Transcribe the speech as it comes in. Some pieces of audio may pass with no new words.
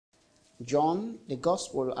John, the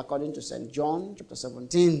Gospel according to St. John, chapter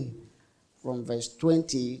 17, from verse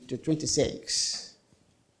 20 to 26.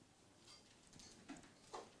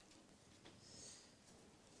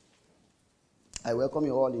 I welcome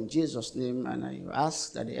you all in Jesus' name, and I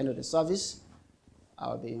ask that at the end of the service,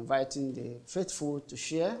 I'll be inviting the faithful to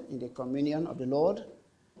share in the communion of the Lord,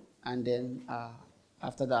 and then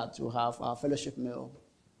after that, we'll have our fellowship meal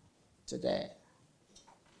today.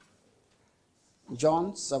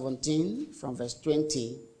 John 17, from verse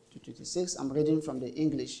 20 to 26. I'm reading from the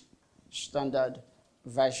English Standard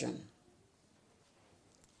Version.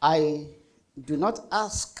 I do not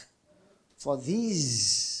ask for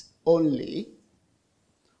these only,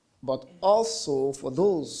 but also for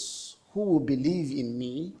those who will believe in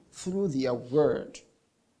me through their word,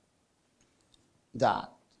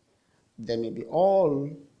 that they may be all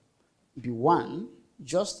be one,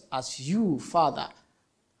 just as you, Father,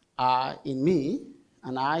 are in me,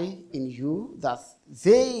 and I in you, that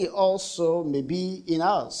they also may be in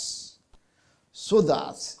us, so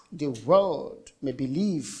that the world may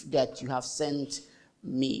believe that you have sent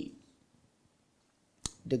me.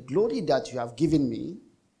 The glory that you have given me,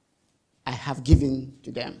 I have given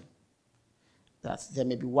to them, that there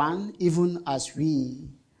may be one, even as we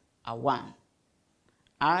are one.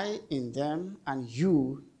 I in them, and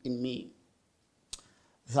you in me,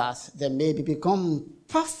 that they may become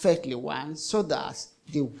perfectly one, so that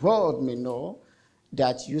the world may know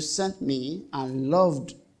that you sent me and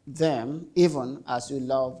loved them even as you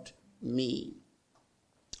loved me.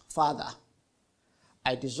 Father,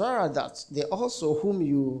 I desire that they also whom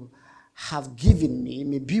you have given me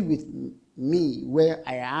may be with me where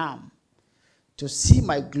I am, to see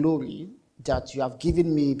my glory that you have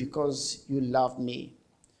given me because you loved me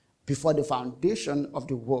before the foundation of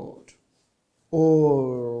the world.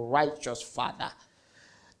 O righteous Father,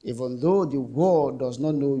 even though the world does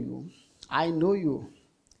not know you, I know you,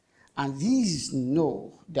 and these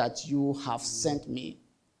know that you have sent me.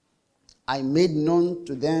 I made known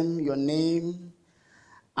to them your name,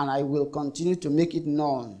 and I will continue to make it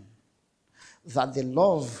known, that the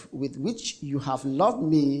love with which you have loved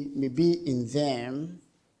me may be in them,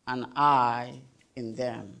 and I in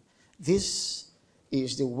them. This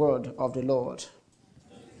is the word of the Lord.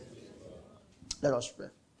 Let us pray.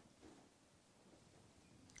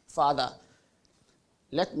 Father,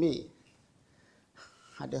 let me,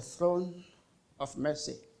 at the throne of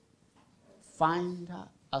mercy, find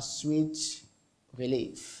a sweet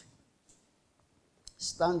relief.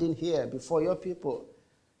 Standing here before your people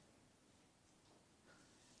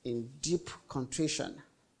in deep contrition,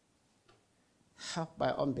 helped by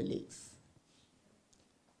unbelief.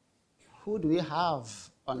 Who do we have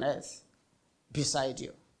on earth beside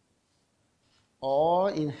you? Or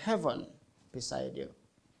in heaven beside you?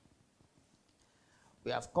 We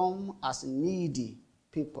have come as needy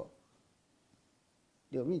people,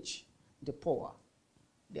 the rich, the poor,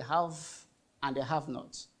 the have and the have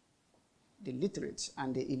not, the literate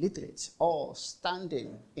and the illiterate, all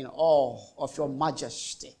standing in awe of your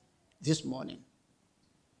majesty this morning.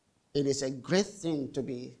 It is a great thing to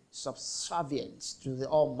be subservient to the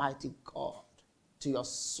Almighty God, to your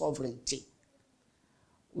sovereignty.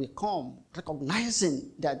 We come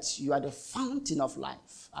recognizing that you are the fountain of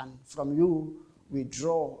life, and from you we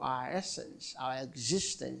draw our essence, our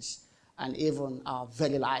existence, and even our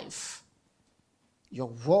very life. Your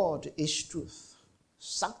word is truth.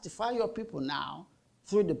 Sanctify your people now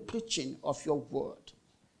through the preaching of your word.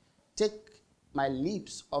 Take my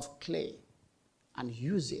lips of clay and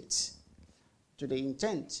use it to the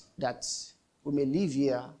intent that we may live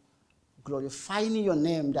here glorifying your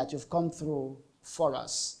name that you've come through for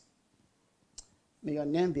us. May your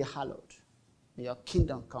name be hallowed. May your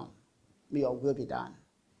kingdom come. May your will be done.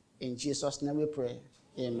 In Jesus' name we pray.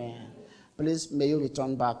 Amen. Please, may you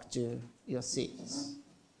return back to your seats.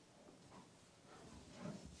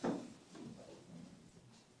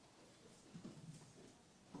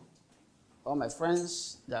 All my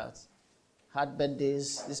friends that had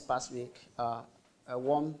birthdays this past week, a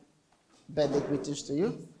warm birthday greetings to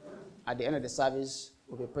you. At the end of the service,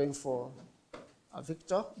 we'll be praying for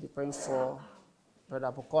Victor, we'll be praying for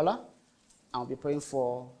Brother Bukola, and we'll be praying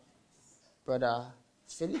for Brother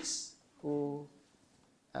Felix, who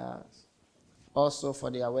also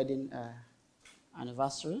for their wedding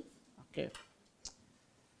anniversary. Okay.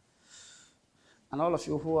 And all of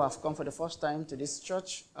you who have come for the first time to this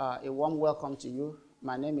church, a warm welcome to you.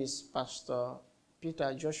 My name is Pastor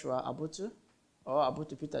Peter Joshua Abutu, or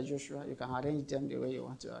Abutu Peter Joshua. You can arrange them the way you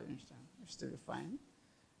want to arrange them. You'll still be fine.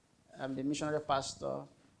 I'm the missionary pastor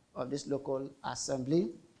of this local assembly,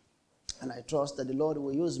 and I trust that the Lord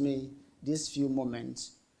will use me these few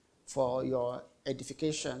moments for your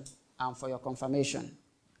edification and for your confirmation.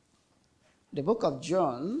 The book of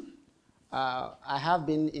John, I have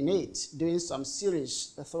been in it, doing some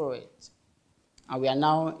series through it. And we are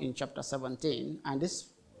now in chapter 17. And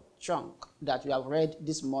this chunk that we have read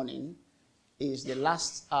this morning is the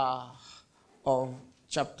last of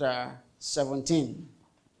chapter 17.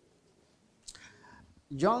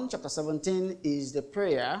 John chapter 17 is the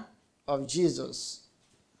prayer of Jesus.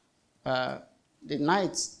 The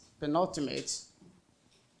night penultimate,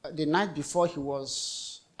 the night before he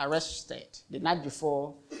was arrested, the night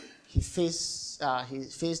before he faced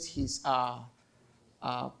his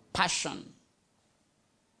passion.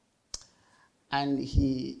 And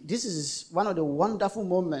this is one of the wonderful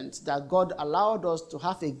moments that God allowed us to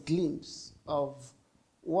have a glimpse of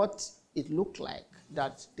what it looked like,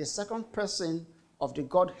 that the second person of the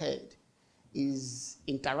Godhead is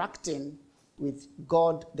interacting with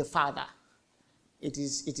God the Father. It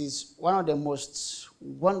is one of the most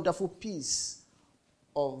wonderful piece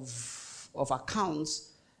of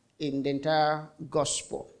accounts in the entire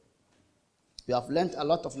gospel. We have learned a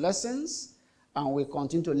lot of lessons, and we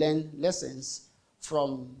continue to learn lessons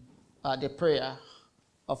from the prayer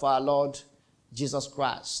of our Lord Jesus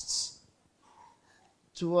Christ.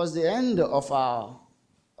 Towards the end of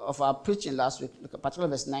our preaching last week,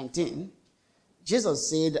 particularly verse 19, Jesus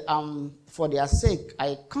said, for their sake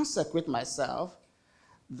I consecrate myself,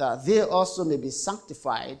 that they also may be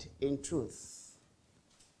sanctified in truth.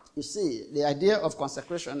 You see, the idea of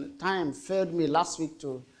consecration, time failed me last week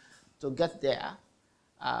to get there.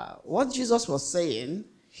 What Jesus was saying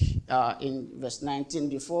in verse 19,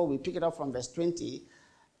 before we pick it up from verse 20,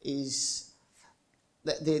 is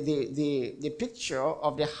the picture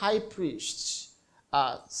of the high priest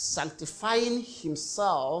sanctifying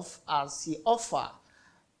himself as he offered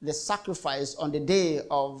the sacrifice on the day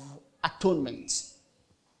of atonement.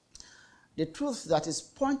 The truth that is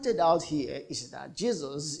pointed out here is that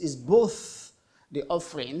Jesus is both the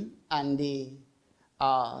offering and the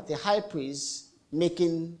high priest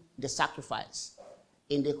making the sacrifice.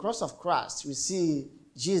 In the cross of Christ, we see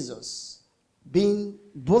Jesus being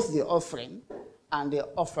both the offering and the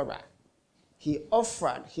offerer. He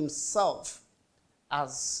offered himself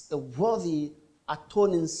as a worthy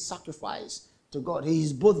atoning sacrifice to God. He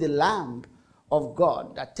is both the Lamb of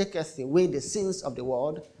God that taketh away the sins of the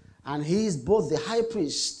world, and he is both the high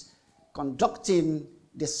priest conducting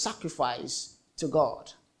the sacrifice to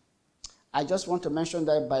God. I just want to mention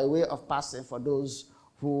that by way of passing for those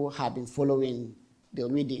who have been following the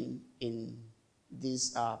reading in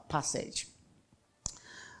this passage.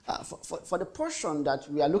 For the portion that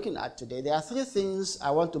we are looking at today, there are three things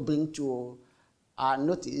I want to bring to our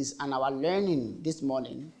notice and our learning this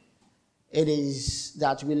morning. It is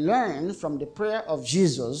that we learn from the prayer of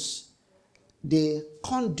Jesus the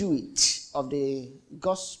conduit of the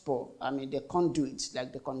gospel. The conduit,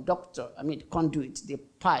 like the conductor, the conduit, the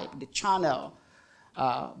pipe, the channel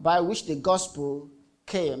by which the gospel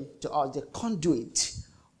came to us, the conduit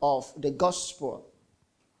of the gospel.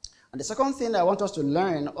 And the second thing I want us to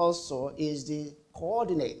learn also is the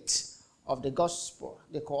coordinate of the gospel,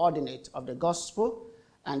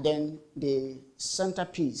 and then the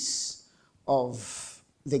centerpiece of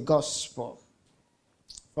the gospel.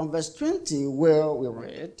 From verse 20, where we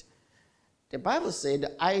read, the Bible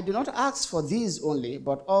said, I do not ask for these only,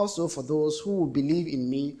 but also for those who will believe in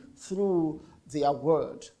me through their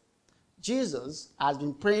word. Jesus has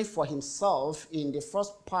been praying for himself in the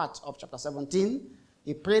first part of chapter 17.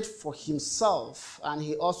 He prayed for himself, and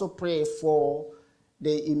he also prayed for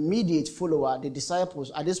the immediate follower, the disciples.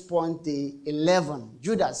 At this point, the 11,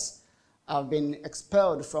 Judas, have been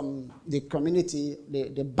expelled from the community,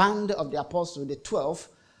 the band of the apostles, the 12,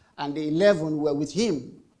 and the 11 were with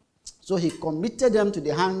him. So he committed them to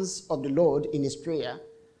the hands of the Lord in his prayer.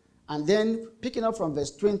 And then, picking up from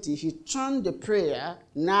verse 20, he turned the prayer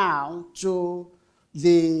now to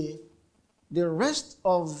the rest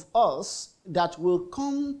of us that will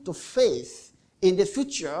come to faith in the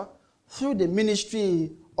future through the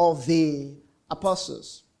ministry of the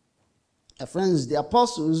apostles. Friends, the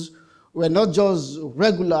apostles were not just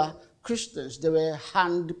regular Christians. They were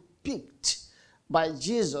handpicked by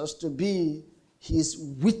Jesus to be his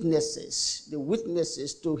witnesses, the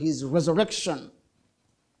witnesses to his resurrection,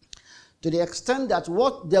 to the extent that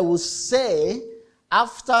what they will say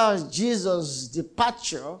after Jesus'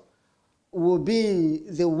 departure will be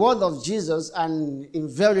the word of Jesus, and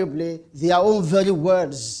invariably their own very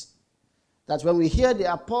words. That when we hear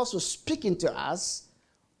the apostles speaking to us,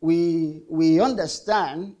 we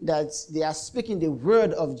understand that they are speaking the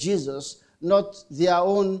word of Jesus, not their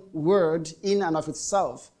own word in and of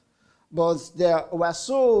itself. but they were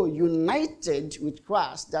so united with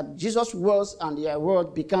Christ that Jesus' words and their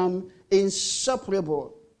word become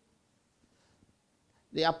inseparable.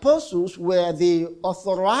 The apostles were the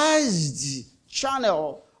authorized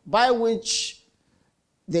channel by which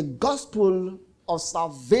the gospel of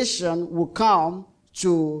salvation will come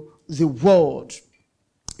to the world.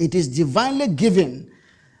 It is divinely given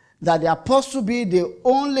that the apostle be the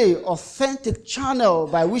only authentic channel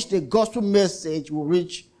by which the gospel message will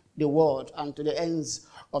reach the world and to the ends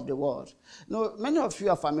of the world. You know, many of you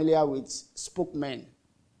are familiar with spokesmen.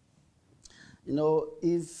 You know,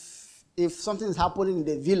 if something is happening in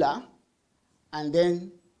the villa and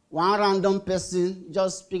then one random person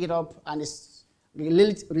just pick it up and is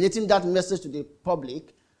relating that message to the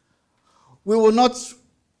public, we will not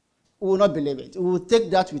believe it. We will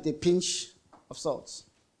take that with a pinch of salt.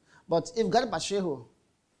 But if Garba,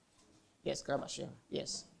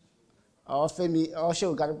 yes, or Femi, or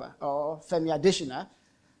Shehu Garba, or Femi Adeshina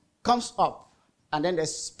comes up and then they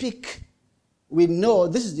speak, we know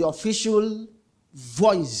this is the official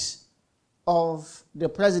voice of the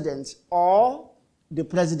president or the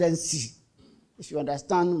presidency, if you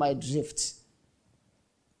understand my drift.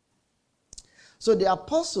 So the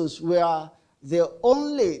apostles were the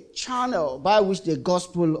only channel by which the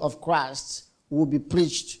gospel of Christ will be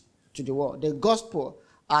preached to the world. The gospel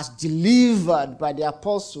as delivered by the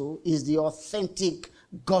apostle is the authentic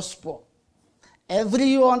gospel.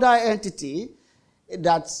 Every other entity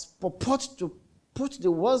that purports to put the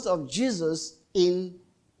words of Jesus in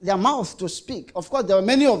their mouth to speak. Of course, there were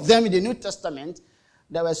many of them in the New Testament.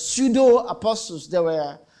 There were pseudo-apostles. There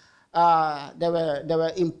were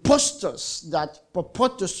impostors that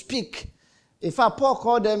purport to speak. In fact, Paul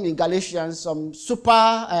called them in Galatians some super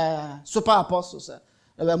apostles.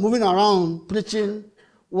 They were moving around preaching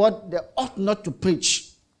what they ought not to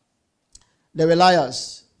preach. They were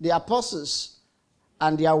liars. The apostles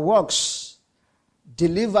and their works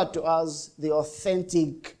delivered to us the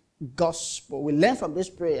authentic gospel. We learn from this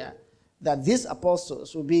prayer that these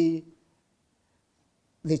apostles will be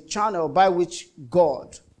the channel by which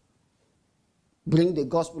God bring the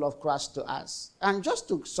gospel of Christ to us. And just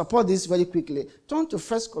to support this very quickly, turn to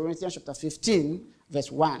 1 Corinthians chapter 15,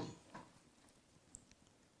 verse 1.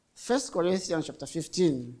 1 Corinthians chapter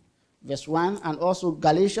 15, verse 1, and also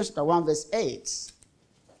Galatians chapter 1, verse 8.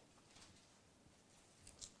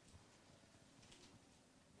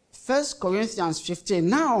 1 Corinthians 15.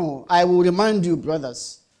 Now I will remind you,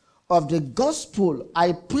 brothers, of the gospel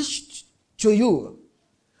I preached to you,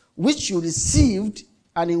 which you received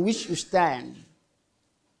and in which you stand,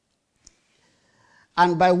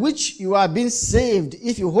 and by which you are being saved,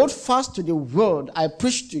 if you hold fast to the word I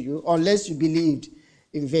preached to you, unless you believed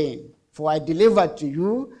in vain. For I delivered to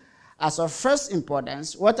you as of first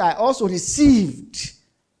importance what I also received,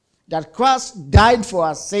 that Christ died for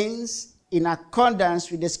our sins in accordance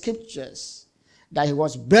with the scriptures, that he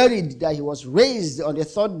was buried, that he was raised on the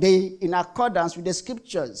third day in accordance with the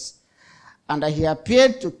scriptures, and that he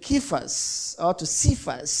appeared to Cephas, or to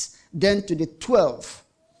Cephas, then to the 12.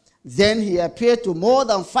 Then he appeared to more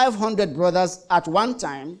than 500 brothers at one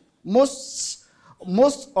time, most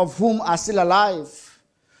of whom are still alive,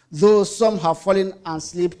 though some have fallen and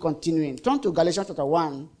sleep continuing. Turn to Galatians chapter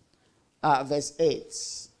 1, verse 8.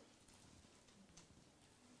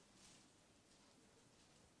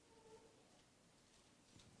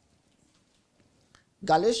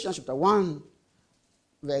 Galatians chapter 1,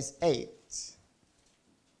 verse 8.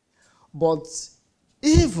 But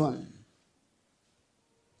even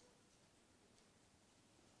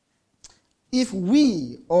if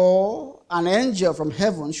we or an angel from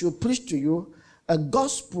heaven should preach to you a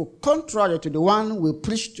gospel contrary to the one we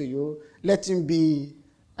preach to you, let him be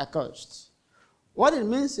accursed. What it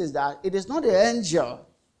means is that it is not the angel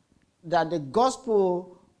that the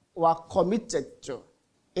gospel were committed to.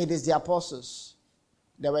 It is the apostles.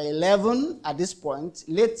 There were 11 at this point.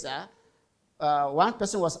 Later, one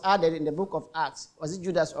person was added in the book of Acts. Was it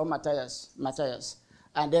Judas or Matthias? Matthias.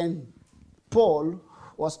 And then Paul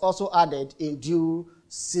was also added in due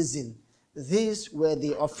season. These were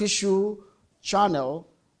the official channel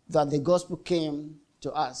that the gospel came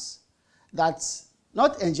to us. That's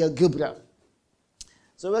not Angel Gabriel.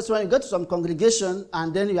 So that's when you go to some congregation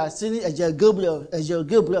and then you are seeing Angel Gabriel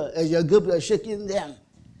shaking them.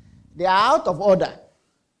 They are out of order.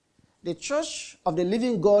 The church of the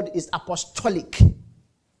living God is apostolic.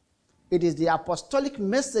 It is the apostolic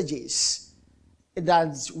messages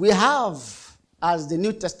that we have as the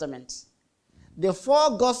New Testament. The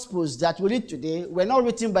 4 Gospels that we read today were not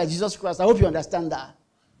written by Jesus Christ. I hope you understand that.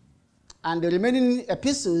 And the remaining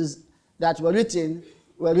epistles that were written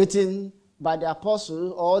by the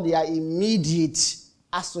apostles or their immediate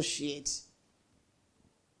associates.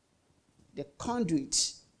 The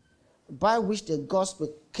conduit by which the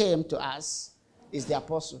gospel came to us is the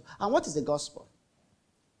apostle. And what is the gospel?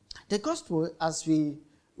 The gospel, as we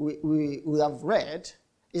have read,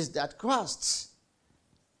 is that Christ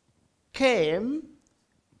came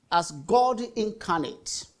as God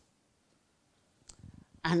incarnate.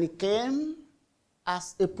 And he came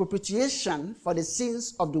as a propitiation for the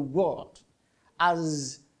sins of the world,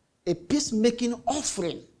 as a peacemaking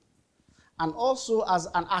offering, and also as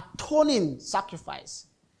an atoning sacrifice.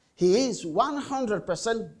 He is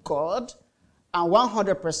 100% God and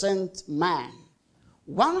 100% man.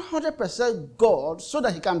 100% God so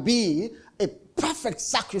that he can be a perfect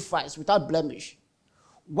sacrifice without blemish.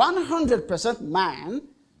 100% man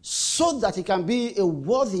so that he can be a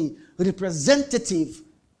worthy representative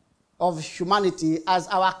of humanity as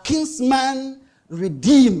our kinsman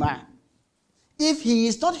redeemer. If he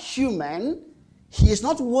is not human, he is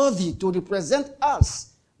not worthy to represent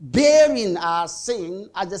us, bearing our sin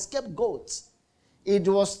as the scapegoat. It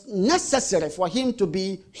was necessary for him to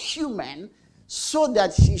be human so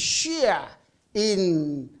that he share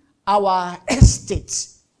in our estate.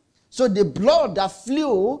 So the blood that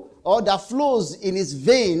flew or that flows in his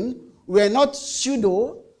vein were not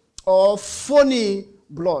pseudo or phony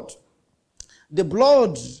blood. The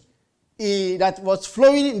blood that was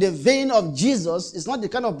flowing in the vein of Jesus is not the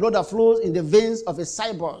kind of blood that flows in the veins of a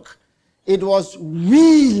cyborg. It was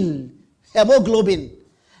real hemoglobin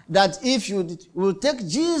that if you will take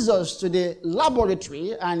Jesus to the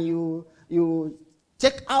laboratory and you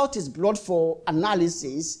take out his blood for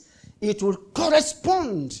analysis, it will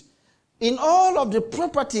correspond in all of the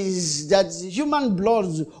properties that human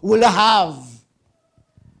blood will have.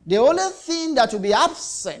 The only thing that will be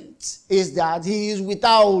absent is that he is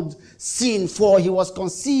without sin, for he was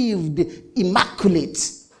conceived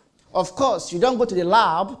immaculate. Of course, you don't go to the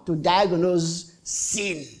lab to diagnose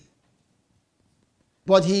sin.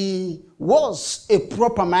 But he was a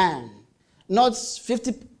proper man, not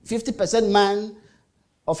 50% man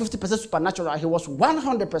or 50% supernatural. He was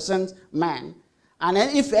 100% man. And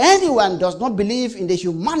if anyone does not believe in the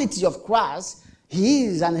humanity of Christ, he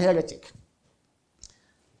is an heretic.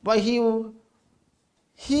 But he was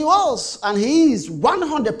and he is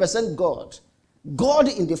 100% God, God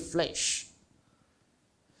in the flesh,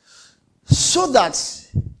 so that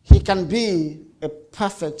he can be a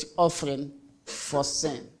perfect offering for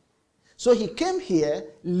sin. So he came here,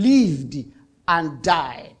 lived, and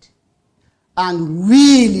died, and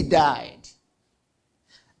really died.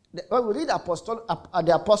 When we read the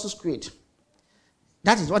Apostles' Creed,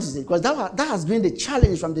 that is what is it, because that has been the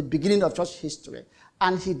challenge from the beginning of church history.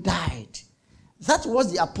 And he died. That's what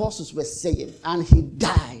the apostles were saying. And he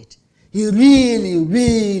died. He really,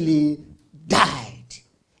 really died.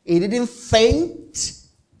 He didn't faint,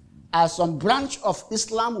 as some branch of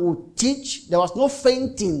Islam would teach. There was no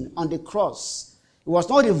fainting on the cross. He was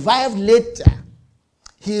not revived later.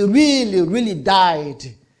 He really, really died.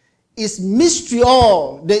 It's mystery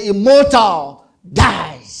all. The immortal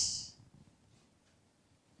dies.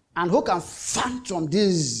 And who can fathom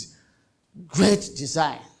this great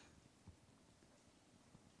design?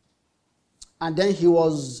 And then he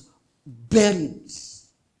was buried.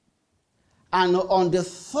 And on the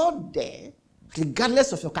third day,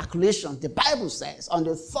 regardless of your calculations, the Bible says on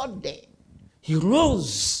the third day, he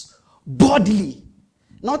rose bodily,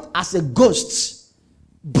 not as a ghost,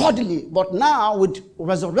 bodily, but now with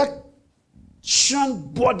resurrection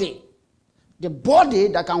body. The body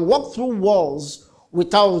that can walk through walls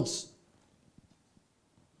without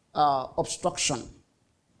obstruction.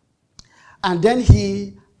 And then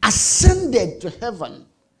he ascended to heaven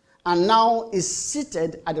and now is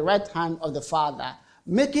seated at the right hand of the Father,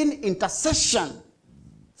 making intercession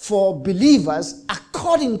for believers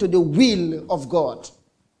according to the will of God.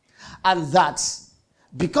 And that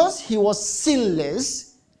because he was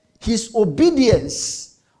sinless, his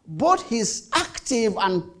obedience, both his active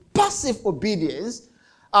and passive obedience,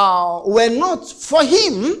 were not for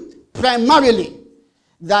him primarily.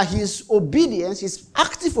 That his obedience, his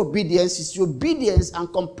active obedience, his obedience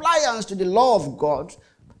and compliance to the law of God,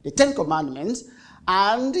 the Ten Commandments,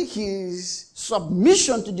 and his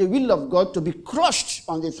submission to the will of God to be crushed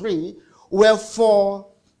on the tree, were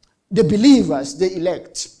for the believers, the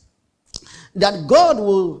elect. That God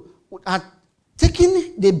had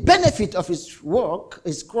taken the benefit of his work,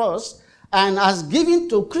 his cross, and has given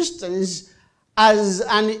to Christians as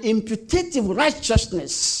an imputative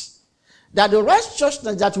righteousness. That the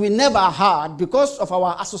righteousness that we never had because of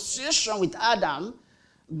our association with Adam,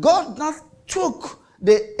 God not took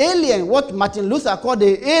the alien, what Martin Luther called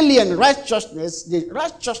the alien righteousness, the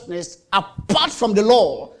righteousness apart from the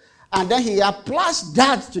law. And then he applies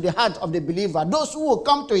that to the heart of the believer, those who will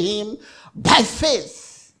come to him by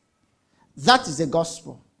faith. That is the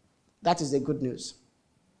gospel. That is the good news.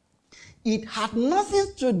 It had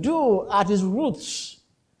nothing to do at its roots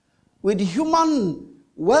with human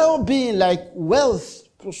well-being like wealth,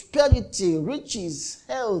 prosperity, riches,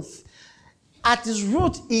 health. At its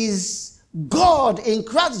root is God in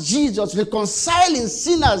Christ Jesus reconciling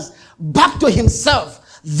sinners back to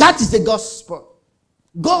himself. That is the gospel.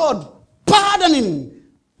 God pardoning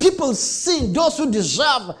people's sin, those who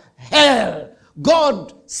deserve hell.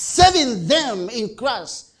 God saving them in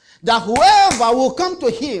Christ. That whoever will come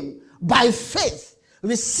to him by faith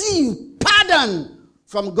receive pardon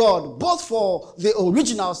from God, both for the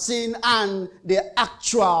original sin and the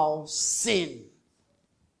actual sin.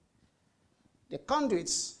 The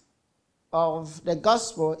conduits of the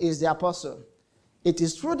gospel is the apostle. It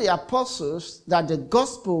is through the apostles that the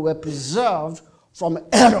gospel were preserved from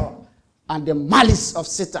error and the malice of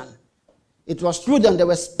Satan. It was through them they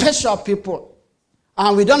were special people.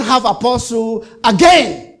 And we don't have apostle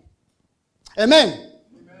again. Amen.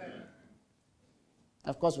 Amen.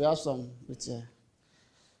 Of course, we have some with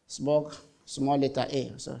small letter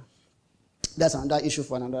A. So that's another issue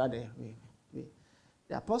for another day.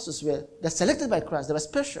 The apostles they're selected by Christ. They were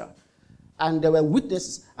special. And they were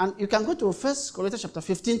witnesses. And you can go to 1 Corinthians chapter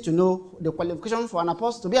 15 to know the qualification for an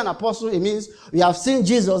apostle. To be an apostle, it means you have seen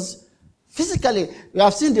Jesus physically. You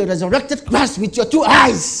have seen the resurrected Christ with your two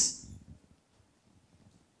eyes.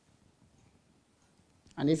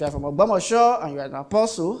 And if you are from Ogbomosho and you are an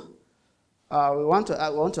apostle, I want to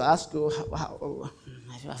ask you,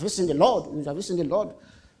 have you seen the Lord? Have you seen the Lord?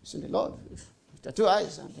 Seen the Lord with your two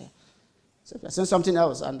eyes. And so if you are saying something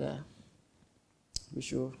else, and we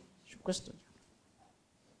should question.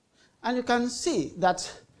 And you can see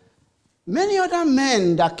that many other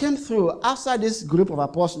men that came through outside this group of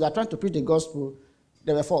apostles that are trying to preach the gospel,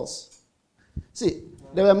 they were false. See,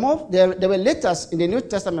 there were letters in the New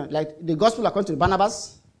Testament, like the gospel according to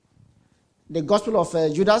Barnabas, the gospel of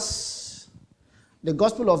Judas, the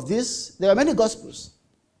gospel of this. There were many gospels.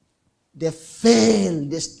 They failed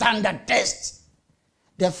the standard test.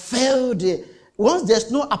 They failed. Once there's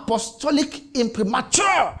no apostolic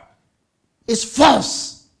imprimatur, it's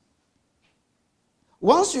false.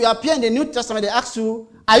 Once you appear in the New Testament, they ask you,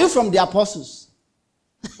 are you from the apostles?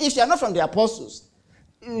 If you are not from the apostles,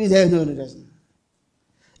 no,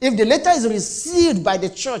 if the letter is received by the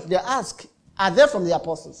church, they ask, are they from the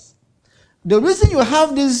apostles? The reason you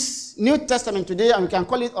have this New Testament today, and we can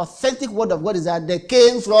call it authentic word of God, is that they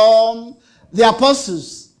came from the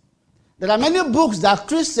apostles. There are many books that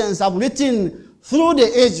Christians have written through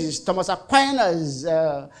the ages. Thomas Aquinas,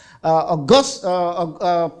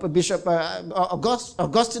 Bishop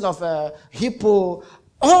Augustine of Hippo,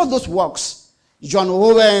 all those works, John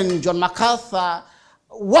Owen, John MacArthur,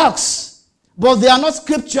 works, but they are not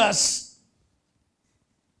scriptures.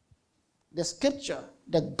 The scripture,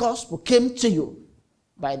 the gospel came to you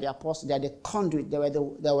by the apostles. They are the conduit. They were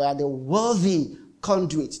the worthy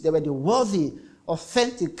conduit. They were the worthy,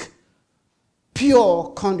 authentic,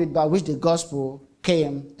 pure conduit by which the gospel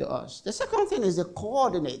came to us. The second thing is the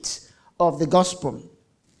coordinates of the gospel.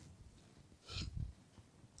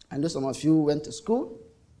 I know some of you went to school,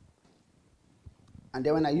 and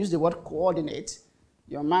then when I use the word coordinate,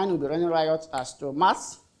 your mind will be running riot as to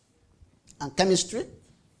maths and chemistry.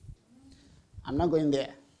 I'm not going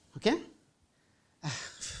there, okay?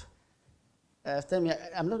 Tell me,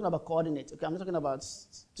 I'm not talking about coordinate, okay? I'm not talking about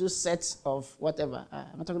two sets of whatever.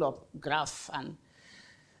 I'm not talking about graph and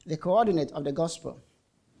the coordinate of the gospel.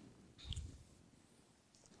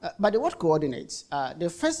 But the word coordinate, the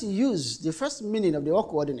first meaning of the word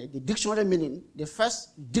coordinate, the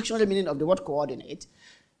first dictionary meaning of the word coordinate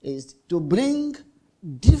is to bring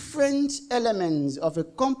different elements of a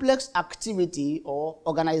complex activity or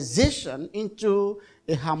organization into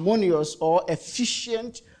a harmonious or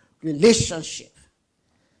efficient relationship.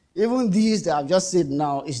 Even these that I've just said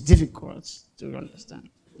now is difficult to understand.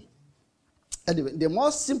 Anyway, the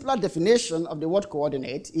most simpler definition of the word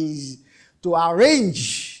coordinate is to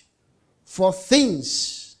arrange for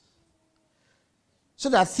things so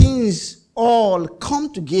that things all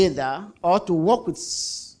come together, or to work with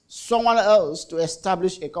someone else to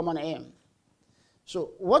establish a common aim.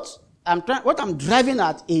 So what I'm driving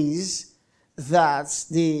at is that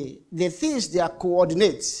the things they are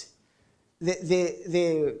coordinate,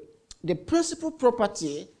 the principal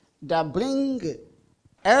property that bring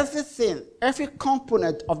everything, every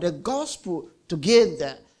component of the gospel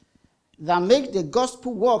together, that make the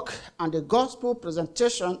gospel work and the gospel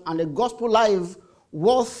presentation and the gospel life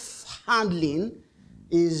worth handling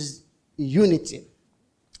is unity.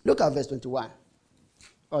 Look at verse 21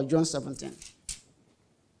 or John 17.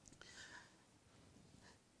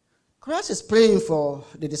 Christ is praying for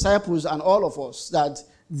the disciples and all of us that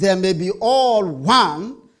there may be all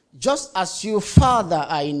one, just as you, Father,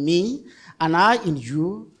 are in me and I in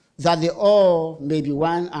you, that they all may be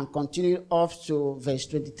one, and continue up to verse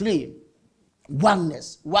 23.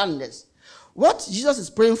 Oneness, oneness. What Jesus is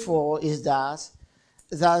praying for is that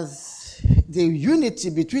the unity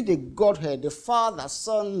between the Godhead, the Father,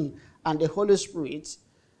 Son, and the Holy Spirit,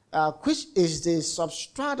 which is the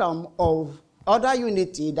substratum of other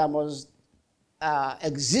unity that must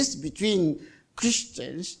exist between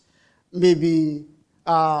Christians, may be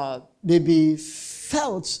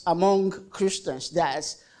felt among Christians,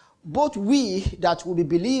 that both we that will be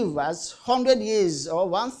believers 100 years or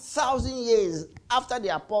 1,000 years after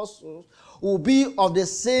the apostles will be of the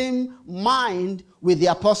same mind with the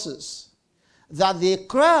apostles. That the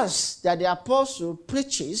cross that the apostle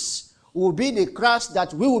preaches will be the cross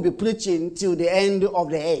that we will be preaching till the end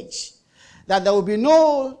of the age. That there will be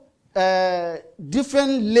no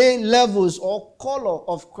different levels or color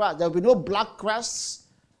of cross. There will be no black cross.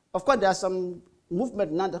 Of course, there are some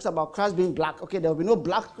movement now that talks about Christ being black. Okay, there will be no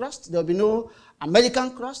black Christ. There will be no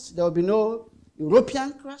American Christ. There will be no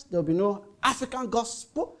European Christ. There will be no African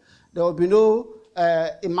gospel. There will be no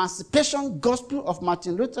emancipation gospel of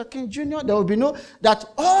Martin Luther King Jr. There will be no, that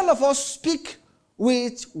all of us speak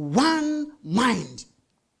with one mind.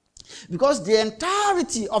 Because the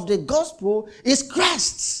entirety of the gospel is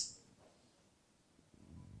Christ.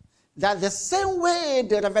 That the same way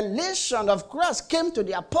the revelation of Christ came to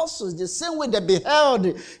the apostles, the same way they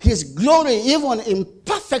beheld his glory even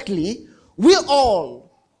imperfectly, we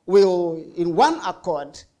all will in one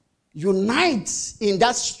accord unite in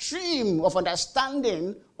that stream of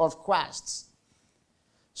understanding of Christ.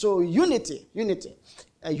 So unity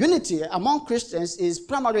among Christians is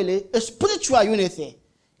primarily a spiritual unity.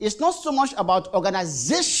 It's not so much about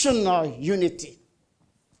organizational unity.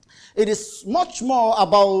 It is much more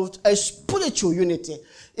about a spiritual unity,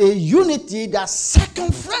 a unity that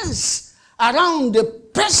circumferences around the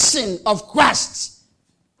person of Christ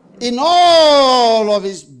in all of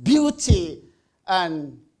his beauty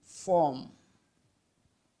and form.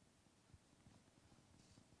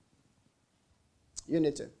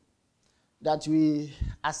 Unity. That we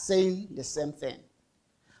are saying the same thing.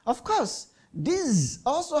 Of course, these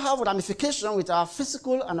also have ramification with our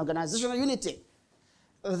physical and organizational unity.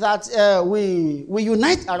 That we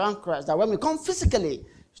unite around Christ. That when we come physically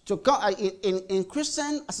to come in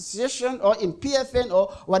Christian association or in PFN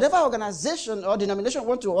or whatever organization or denomination we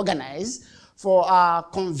want to organize for our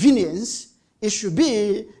convenience, it should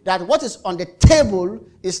be that what is on the table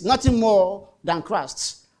is nothing more than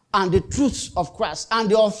Christ and the truth of Christ and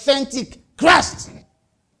the authentic Christ.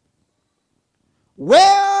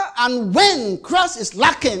 Where and when Christ is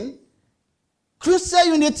lacking,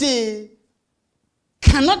 Christian unity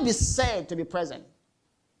cannot be said to be present.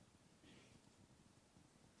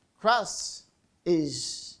 Christ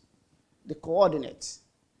is the coordinate.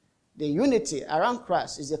 The unity around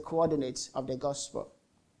Christ is the coordinate of the gospel.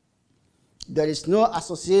 There is no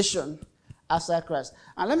association outside Christ.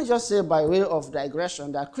 And let me just say by way of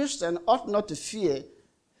digression that Christians ought not to fear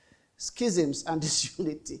schisms and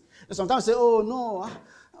disunity. Sometimes say, oh no,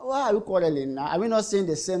 why are we quarreling now? Are we not saying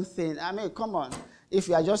the same thing? I mean, come on. If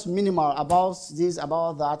you are just minimal about this,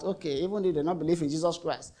 about that, okay, even if they don't believe in Jesus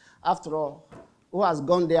Christ, after all, who has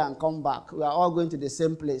gone there and come back? We are all going to the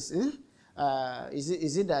same place.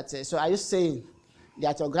 Is it that? So are you saying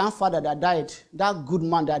that your grandfather that died, that good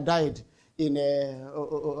man that died in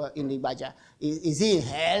Abuja, is he in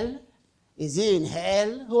hell? Is he in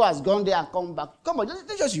hell? Who has gone there and come back? Come on,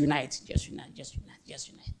 let's just unite. Just unite.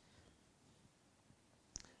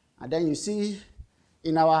 And then you see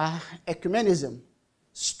in our ecumenism,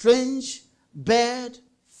 strange bed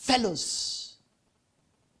fellows.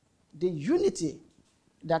 The unity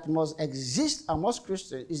that must exist amongst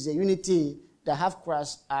Christians is the unity that have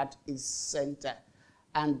Christ at its center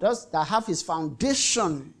and thus that have his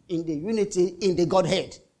foundation in the unity in the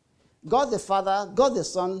Godhead. God the Father, God the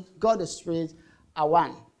Son, God the Spirit are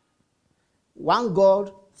one. One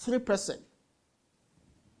God, three persons.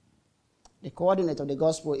 The coordinate of the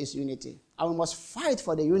gospel is unity. And we must fight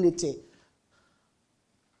for the unity.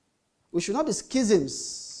 We should not be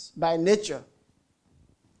schisms by nature.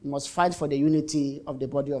 We must fight for the unity of the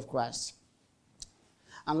body of Christ.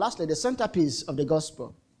 And lastly, the centerpiece of the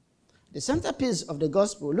gospel. The centerpiece of the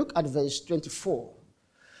gospel, look at verse 24.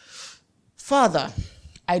 Father,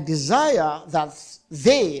 I desire that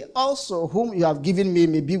they also whom you have given me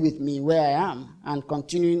may be with me where I am, and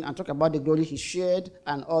continuing and talk about the glory he shared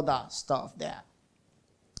and other stuff there.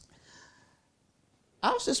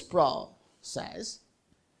 R.C. Sproul says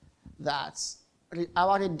that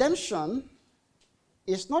our redemption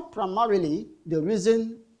is not primarily the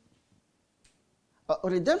reason.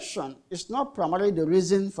 Redemption is not primarily the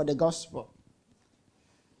reason for the gospel.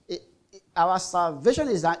 Our salvation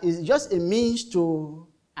is just a means to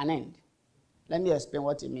an end. Let me explain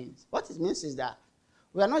what it means. What it means is that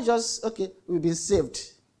we are not just, okay, we've been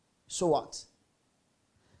saved. So what?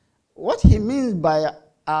 What he means by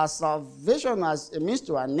our salvation as a means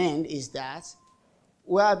to an end is that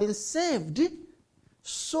we have been saved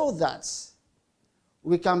so that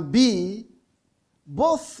we can be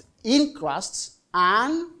both in Christ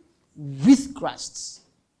and with Christ.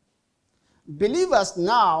 Believers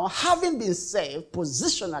now, having been saved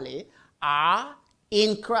positionally, are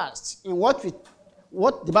in Christ, in what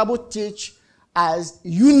the Bible teaches as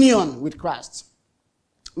union with Christ.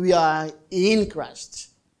 We are in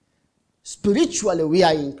Christ. Spiritually, we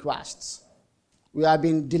are in Christ. We have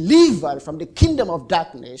been delivered from the kingdom of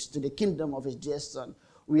darkness to the kingdom of his dear Son.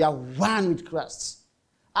 We are one with Christ.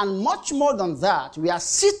 And much more than that, we are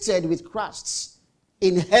seated with Christ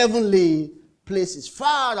in heavenly places,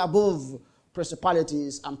 far above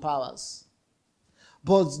principalities and powers.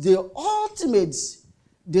 But the ultimate,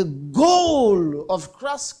 the goal of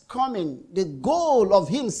Christ's coming, the goal of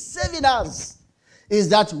him saving us, is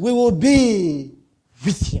that we will be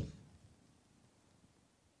with him.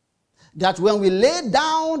 That when we lay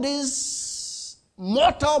down these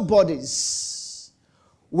mortal bodies,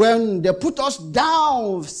 when they put us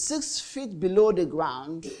down 6 feet below the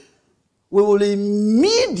ground, we will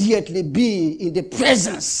immediately be in the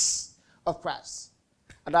presence of Christ.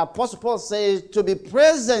 And the Apostle Paul says to be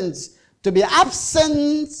present, to be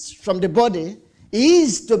absent from the body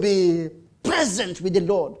is to be present with the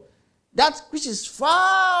Lord. That which is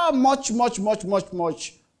far much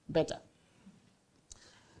better.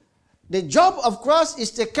 The job of Christ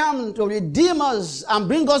is to come to redeem us and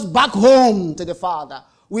bring us back home to the Father.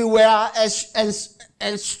 We were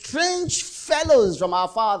estranged fellows from our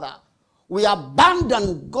Father. We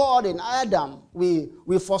abandoned God in Adam. We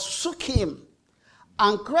forsook him.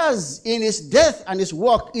 And Christ, in his death and his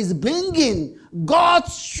work, is bringing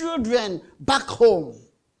God's children back home.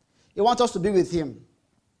 He wants us to be with him.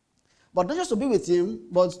 But not just to be with him,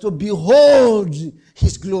 but to behold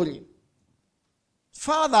his glory.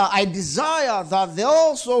 Father, I desire that they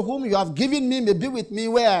also whom you have given me may be with me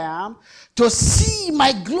where I am, to see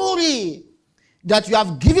my glory that you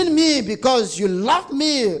have given me because you loved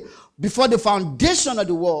me before the foundation of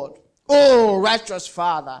the world. Oh, righteous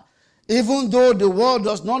Father, even though the world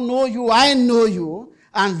does not know you, I know you,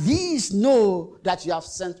 and these know that you have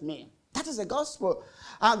sent me. That is the gospel.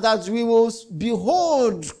 And that we will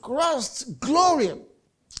behold Christ's glory.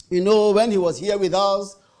 You know, when he was here with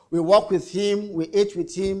us, we walked with him, we ate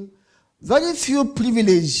with him. Very few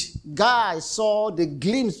privileged guys saw the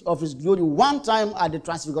glimpse of his glory one time at the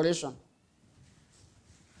Transfiguration.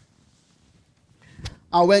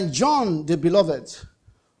 And when John, the beloved,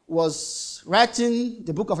 was writing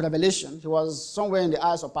the book of Revelation, he was somewhere in the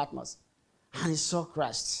Isles of Patmos, and he saw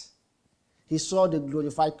Christ. He saw the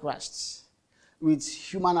glorified Christ with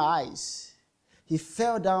human eyes. He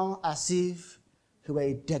fell down as if he were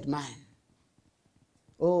a dead man.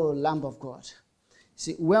 Oh, Lamb of God.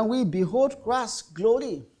 See, when we behold Christ's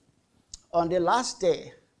glory on the last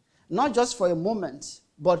day, not just for a moment,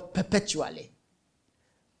 but perpetually,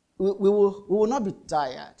 we will not be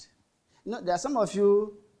tired. You know, there are some of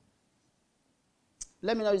you,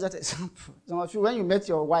 let me not use that example. Some of you, when you met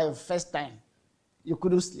your wife first time, you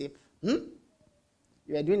couldn't sleep. You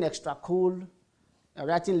were doing extra cool,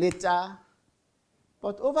 writing later.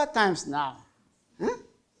 But over times now,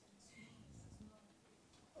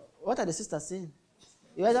 what are the sisters saying?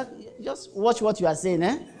 You just watch what you are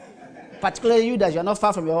saying, Particularly you that you are not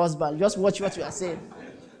far from your husband. Just watch what you are saying.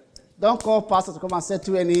 Don't call pastor to come and say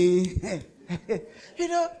to any. you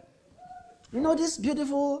know this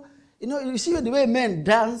beautiful. You see the way men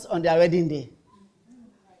dance on their wedding day.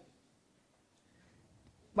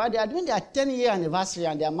 But they are doing their 10-year anniversary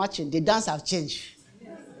and they are marching. The dance have changed.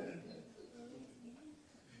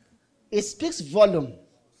 It speaks volume.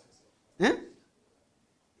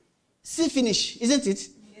 See finish, isn't it?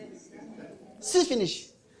 Yes. See finish.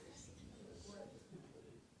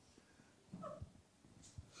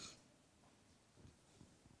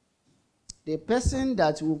 The person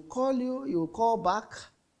that will call you, you will call back.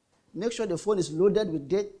 Make sure the phone is loaded with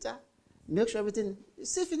data. Make sure everything.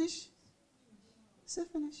 See finish. See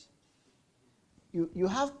finish. you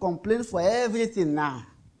have complaints for everything now.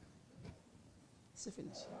 It's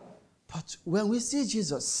finished. But when we see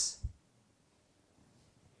Jesus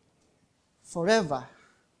forever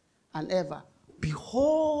and ever,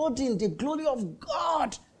 beholding the glory of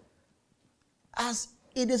God as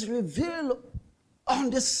it is revealed on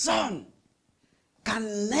the Son,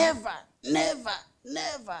 can never, never,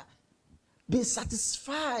 never be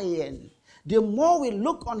satisfying. The more we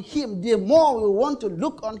look on him, the more we want to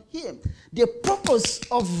look on him. The purpose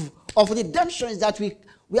of redemption is that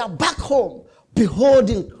we are back home,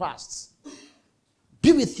 beholding Christ.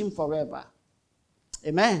 Be with him forever.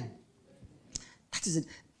 Amen. That is it.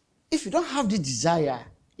 If you don't have the desire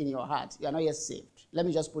in your heart, you are not yet saved. Let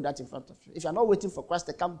me just put that in front of you. If you are not waiting for Christ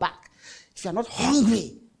to come back, if you are not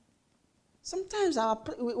hungry, sometimes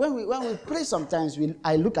when we pray, sometimes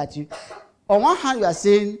I look at you. On one hand, you are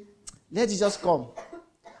saying, let Jesus come.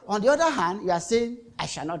 On the other hand, you are saying, I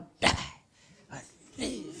shall not die. I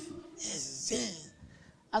live.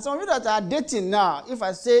 And some of you that are dating now, if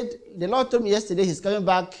I said, the Lord told me yesterday he's coming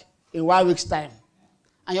back in 1 week's time,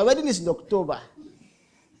 and your wedding is in October,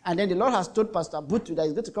 and then the Lord has told Pastor Abutu that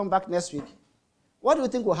he's going to come back next week, what do you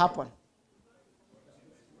think will happen?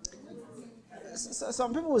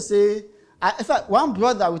 Some people will say, in fact, one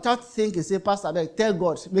brother, without thinking, say, Pastor, I beg, tell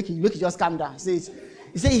God, make it just calm down. He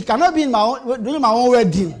said, he cannot be during my own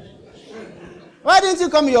wedding. Why didn't you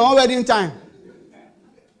come in your own wedding time?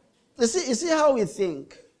 You see how we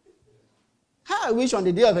think. How I wish on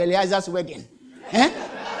the day of Eliezer's wedding.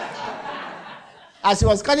 As he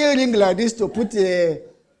was carrying a ring like this to put,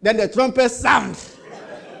 then the trumpet sound.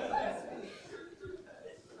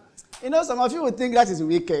 You know, some of you would think that is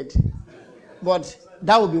wicked. But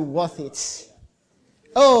that would be worth it.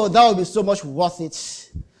 Oh, that would be so much worth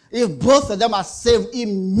it. If both of them are saved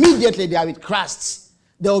immediately, they are with Christ.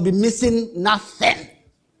 They will be missing nothing.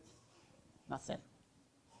 Nothing.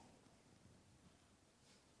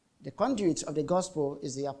 The conduit of the gospel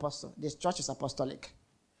is the apostle. This church is apostolic.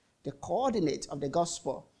 The coordinate of the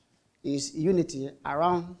gospel is unity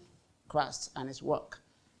around Christ and his work.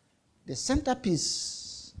 The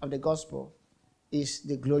centerpiece of the gospel is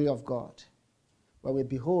the glory of God, where we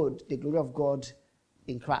behold the glory of God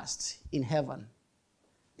in Christ, in heaven.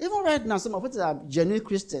 Even right now, some of us are genuine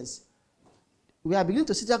Christians. We are beginning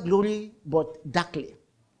to see that glory, but darkly,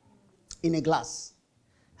 in a glass.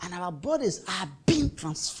 And our bodies are being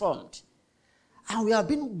transformed. And we are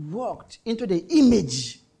being walked into the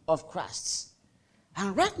image of Christ.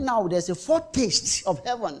 And right now, there's a foretaste of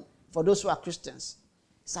heaven for those who are Christians.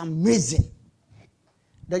 It's amazing.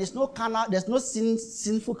 There is no carnal, there's no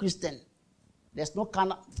sinful Christian. There's no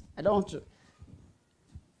carnal. I don't want to.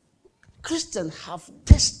 Christians have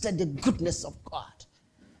tasted the goodness of God.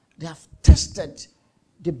 They have tasted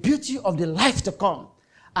the beauty of the life to come.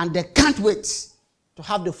 And they can't wait to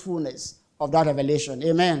have the fullness of that revelation.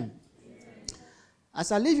 Amen.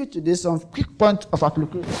 As I leave you today, some quick point of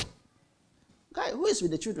application. Guy, who is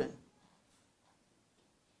with the children?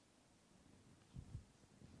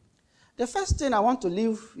 The first thing I want to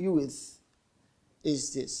leave you with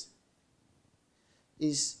is this.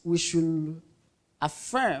 Is we should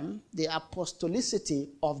affirm the apostolicity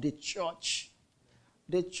of the church.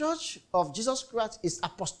 The church of Jesus Christ is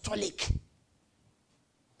apostolic.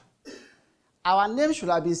 Our name should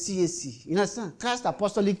have been CAC. You understand? Christ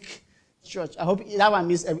Apostolic Church. I hope that one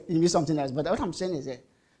means something else. But what I'm saying is that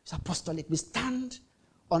it's apostolic. We stand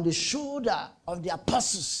on the shoulder of the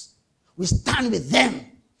apostles. We stand with them.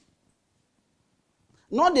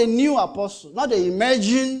 Not the new apostles, not the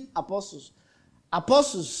emerging apostles.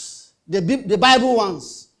 Apostles, the Bible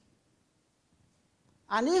ones.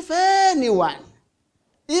 And if anyone,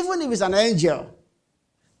 even if it's an angel,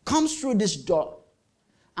 comes through this door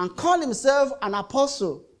and call himself an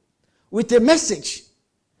apostle with a message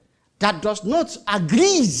that does not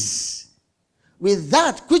agree with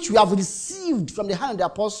that which we have received from the hand of the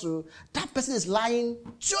apostle, that person is lying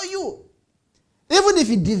to you. Even if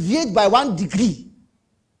he deviates by 1 degree.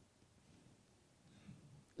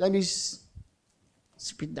 Let me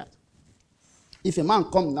repeat that. If a man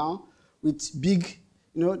come now with big,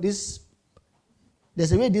 there's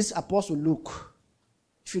a way this apostle look.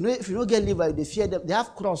 If you don't get liver, they fear them. They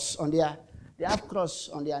have cross on their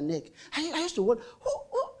neck. I used to wonder,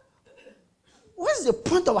 what's the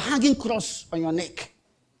point of hanging cross on your neck?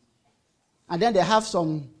 And then they have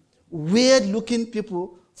some weird-looking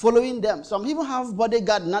people following them. Some even have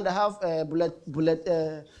bodyguard, now they have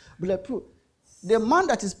bulletproof. The man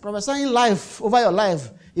that is prophesying life over your life,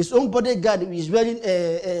 his own bodyguard is wearing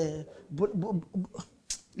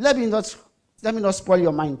let me not spoil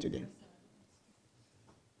your mind today.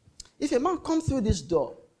 If a man comes through this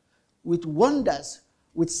door with wonders,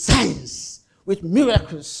 with signs, with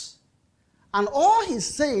miracles, and all he's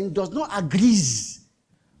saying does not agree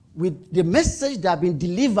with the message that have been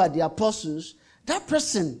delivered the apostles, that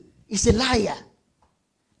person is a liar.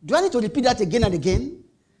 Do I need to repeat that again and again?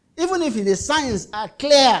 Even if the signs are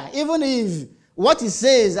clear, even if what he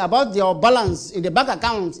says about your balance in the bank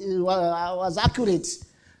account was accurate,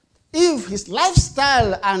 if his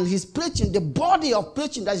lifestyle and his preaching, the body of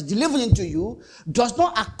preaching that is delivering to you, does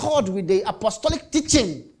not accord with the apostolic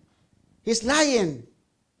teaching, he's lying.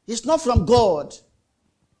 He's not from God.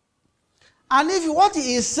 And if what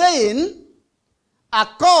he is saying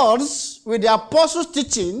accords with the apostles'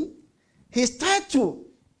 teaching, his title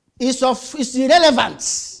is irrelevant.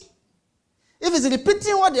 If he's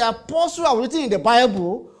repeating what the apostles have written in the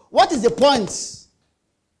Bible, what is the point?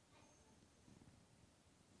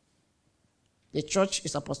 The church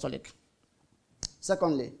is apostolic.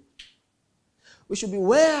 Secondly, we should be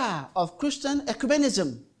aware of Christian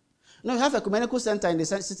ecumenism. You know, we have ecumenical center in the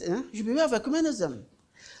city. You should be aware of ecumenism.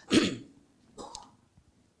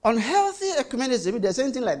 Unhealthy ecumenism, if there's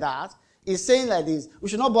anything like that, is saying like this: we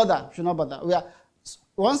should not bother. We should not bother. We are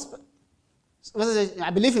once I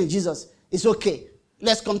believe in Jesus. It's okay.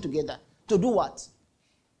 Let's come together. To do what?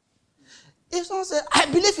 If someone says, I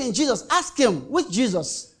believe in Jesus, ask him, which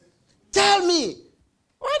Jesus? Tell me.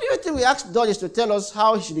 Why do you think we ask Dodges to tell us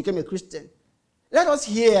how she became a Christian? Let us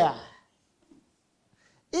hear.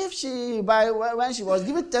 If she, when she was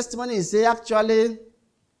giving testimony, she said, actually,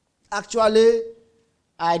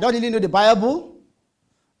 I don't really know the Bible.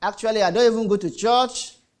 Actually, I don't even go to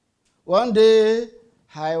church. One day,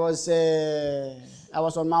 I was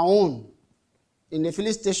on my own in the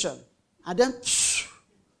filling station. And then,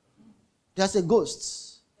 there's a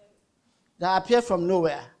ghost that appeared from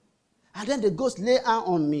nowhere. And then the ghost lay hand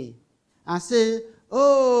on me and say,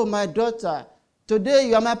 oh, my daughter, today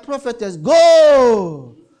you are my prophetess.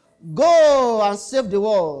 Go! Go and save the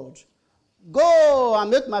world. Go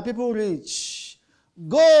and make my people rich.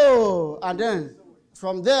 Go! And then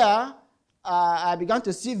from there, I began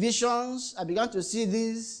to see visions. I began to see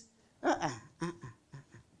this.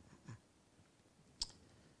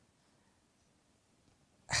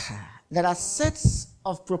 There are sets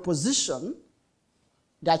of proposition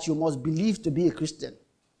that you must believe to be a Christian.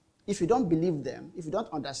 If you don't believe them, if you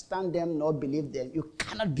don't understand them nor believe them, you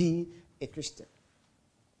cannot be a Christian.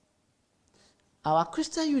 Our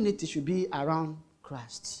Christian unity should be around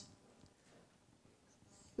Christ.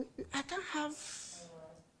 I can't have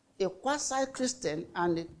a quasi-Christian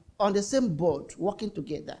and on the same boat working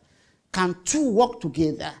together. Can two work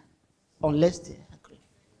together unless they agree?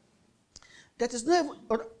 That is no,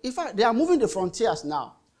 in fact, they are moving the frontiers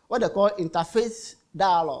now, what they call interfaith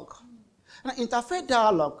dialogue. Now, interfaith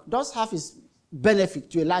dialogue does have its benefit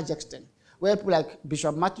to a large extent, where people like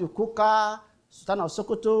Bishop Matthew Kuka, Sultan of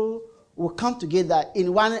Sokoto, will come together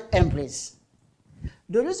in one embrace.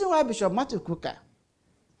 The reason why Bishop Matthew Kuka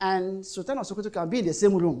and Sultan of Sokoto can be in the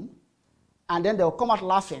same room, and then they'll come out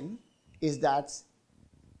laughing, is that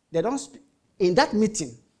they don't in that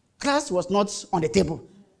meeting, Christ was not on the table.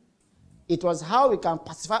 It was how we can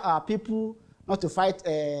pacify our people, not to fight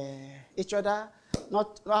each other,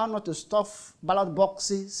 not to stuff ballot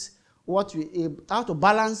boxes, how to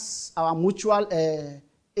balance our mutual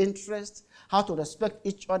interest, how to respect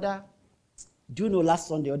each other. Do you know last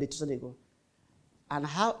Sunday or the 2 Sunday ago? And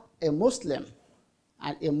how a Muslim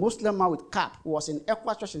and a Muslim man with cap was in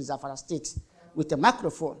Ekwa Church in Zamfara State with a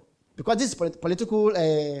microphone, because this is political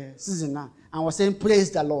season now, and was saying,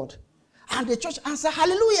 praise the Lord. And the church answered,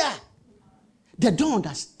 hallelujah. They don't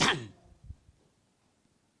understand.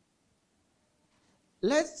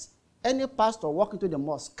 Let any pastor walk into the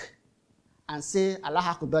mosque and say, Allah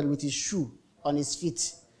Akbar with his shoe on his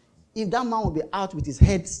feet. If that man will be out with his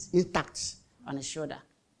head intact on his shoulder.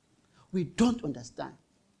 We don't understand.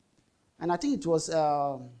 And I think it was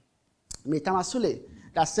Mitama Sule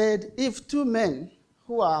that said, if two men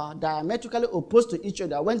who are diametrically opposed to each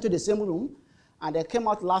other went to the same room and they came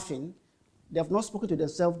out laughing, they have not spoken to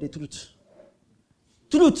themselves the truth.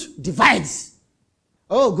 Truth divides.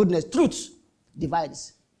 Oh, goodness, truth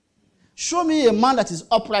divides. Show me a man that is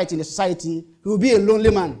upright in the society, he will be a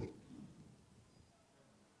lonely man.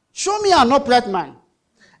 Show me an upright man.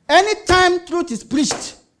 Anytime truth is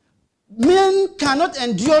preached, men cannot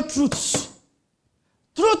endure truth.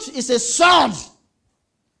 Truth is a sword.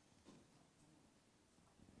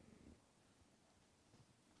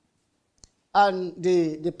 And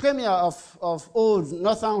the premier of old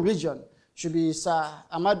northern region should be Sir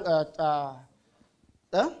Ahmad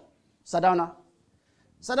Sadana.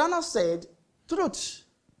 Sadana said, truth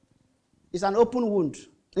is an open wound.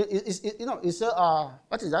 What is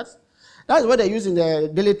that? That's what they use in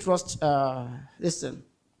the Daily Trust. Listen.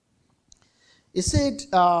 He said,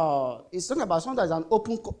 it's talking about something that's an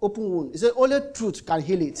open wound. He said, only truth can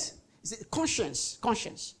heal it. He said, conscience.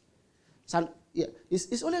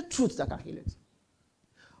 It's only truth that can heal it.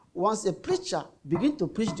 Once a preacher begins to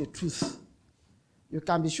preach the truth, you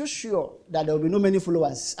can be so sure that there will be no many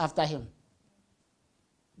followers after him.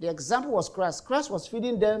 The example was Christ. Christ was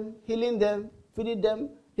feeding them, healing them, feeding them,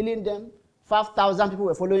 healing them. 5,000 people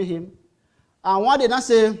were following him. And one day they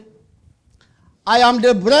say, I am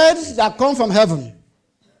the bread that comes from heaven.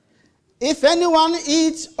 If anyone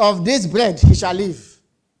eats of this bread, he shall live.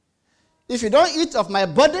 If you don't eat of my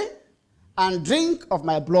body and drink of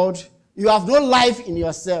my blood, you have no life in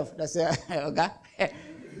yourself. That's it. Okay?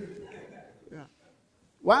 Yeah.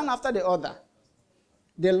 One after the other.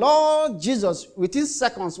 The Lord Jesus, within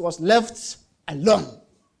seconds, was left alone.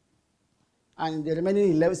 And the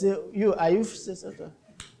remaining 11 say, are you?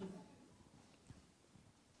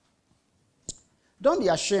 Don't be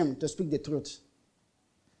ashamed to speak the truth.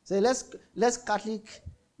 Say, let's Catholic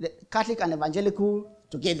and evangelical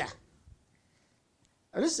together.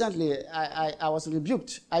 Recently, I was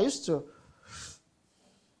rebuked. I used to,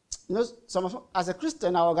 as a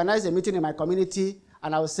Christian, I organize a meeting in my community,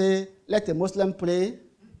 and I would say, let a Muslim pray,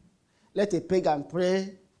 let a pagan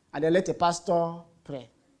pray, and then let a pastor pray.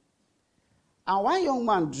 And one young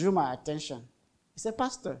man drew my attention. He said,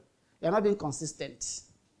 Pastor, you're not being consistent.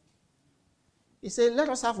 He said, let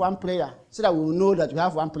us have one prayer so that we will know that we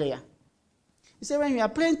have one prayer. He said, when you are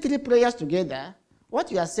praying 3 prayers together,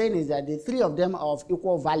 what you are saying is that the 3 of them are of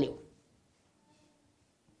equal value.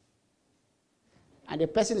 And the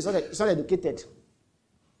person is not educated.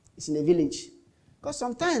 It's in the village. Because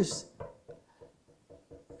sometimes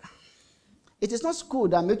it is not school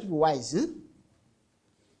that makes people wise.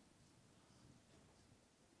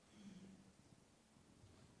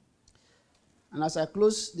 And as I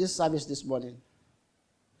close this service this morning,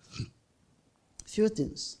 few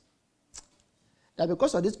things. That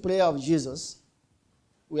because of this prayer of Jesus,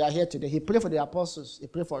 we are here today. He prayed for the apostles. He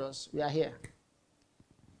prayed for us. We are here.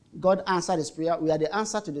 God answered his prayer. We are the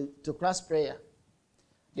answer to Christ's prayer.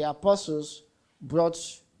 The apostles brought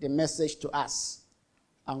the message to us.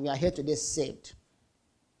 And we are here today saved.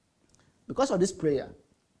 Because of this prayer,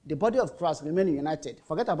 the body of Christ remain united.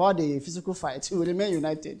 Forget about the physical fight. We remain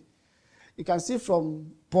united. You can see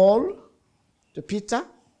from Paul to Peter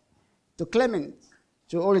to Clement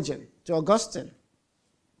to Origen to Augustine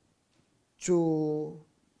to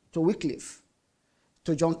Wycliffe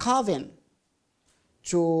to John Calvin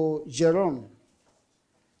to Jerome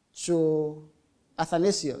to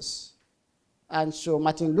Athanasius and to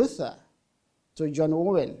Martin Luther to John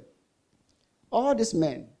Owen. All these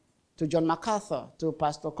men, to John MacArthur, to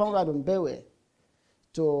Pastor Conrad Mbewe,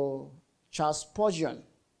 to Charles Spurgeon.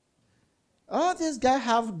 All these guys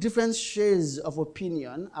have different shades of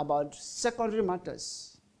opinion about secondary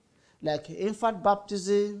matters, like infant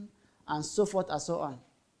baptism and so forth and so on.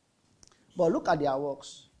 But look at their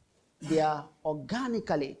works. They are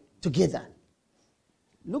organically together.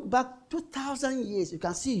 Look back 2,000 years, you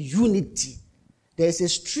can see unity. There is a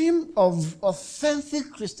stream of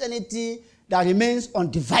authentic Christianity that remains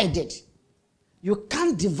undivided. You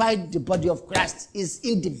can't divide the body of Christ. It's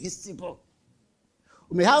indivisible.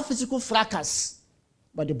 We may have physical fracas,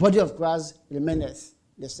 but the body of Christ remaineth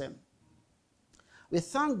the same. We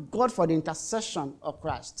thank God for the intercession of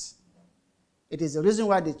Christ. It is the reason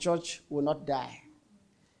why the church will not die.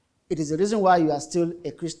 It is the reason why you are still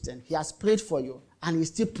a Christian. He has prayed for you, and he's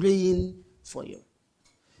still praying for you.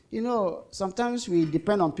 You know, sometimes we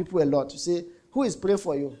depend on people a lot to say, who is praying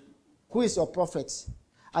for you? Who is your prophet?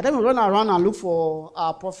 And then we run around and look for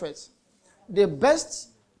our prophet. The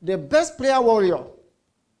best prayer warrior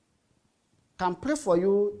can pray for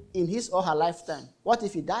you in his or her lifetime. What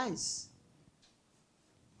if he dies?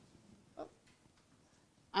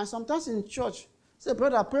 And sometimes in church, say,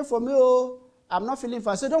 brother, pray for me. Oh, I'm not feeling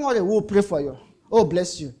fine. Say, don't worry, we'll pray for you. Oh,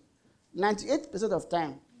 bless you. 98% of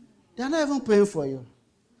time, they're not even praying for you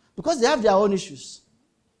because they have their own issues.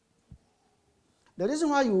 The reason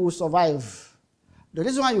why you will survive, the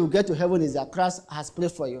reason why you will get to heaven is that Christ has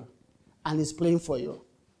prayed for you and is praying for you.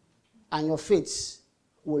 And your faith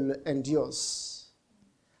will endure.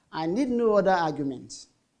 I need no other argument.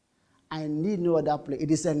 I need no other play.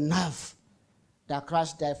 It is enough that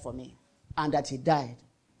Christ died for me and that he died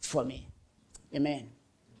for me. Amen.